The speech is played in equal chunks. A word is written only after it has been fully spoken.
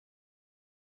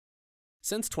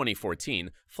Since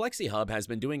 2014, FlexiHub has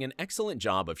been doing an excellent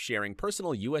job of sharing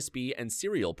personal USB and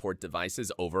serial port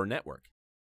devices over network.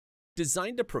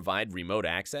 Designed to provide remote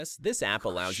access, this app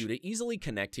allows you to easily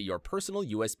connect to your personal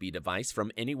USB device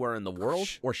from anywhere in the world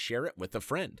or share it with a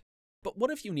friend. But what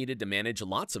if you needed to manage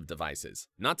lots of devices,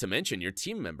 not to mention your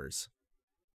team members?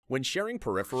 When sharing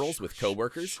peripherals with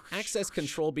coworkers, access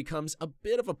control becomes a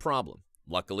bit of a problem.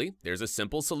 Luckily, there's a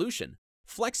simple solution: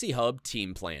 FlexiHub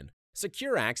Team Plan.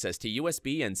 Secure access to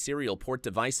USB and serial port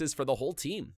devices for the whole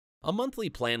team. A monthly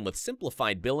plan with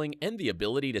simplified billing and the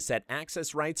ability to set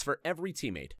access rights for every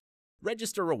teammate.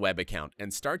 Register a web account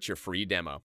and start your free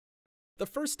demo. The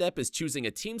first step is choosing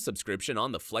a team subscription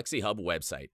on the FlexiHub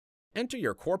website. Enter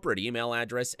your corporate email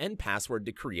address and password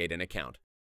to create an account.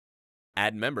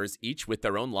 Add members, each with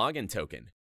their own login token.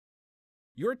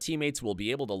 Your teammates will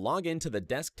be able to log into the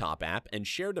desktop app and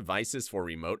share devices for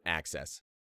remote access.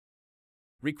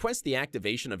 Request the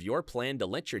activation of your plan to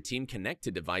let your team connect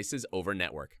to devices over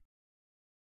network.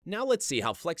 Now let's see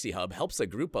how FlexiHub helps a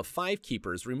group of 5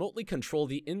 keepers remotely control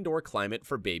the indoor climate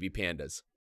for baby pandas.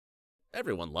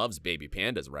 Everyone loves baby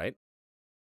pandas, right?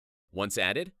 Once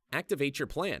added, activate your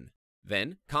plan.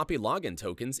 Then, copy login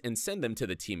tokens and send them to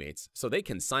the teammates so they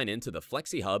can sign into the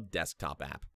FlexiHub desktop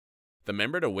app. The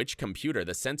member to which computer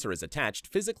the sensor is attached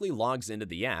physically logs into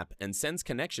the app and sends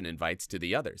connection invites to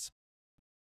the others.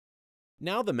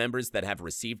 Now the members that have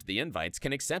received the invites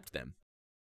can accept them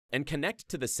and connect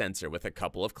to the sensor with a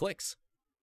couple of clicks.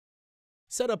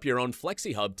 Set up your own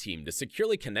FlexiHub team to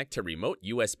securely connect to remote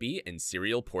USB and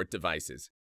serial port devices.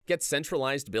 Get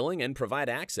centralized billing and provide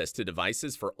access to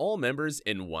devices for all members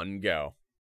in one go.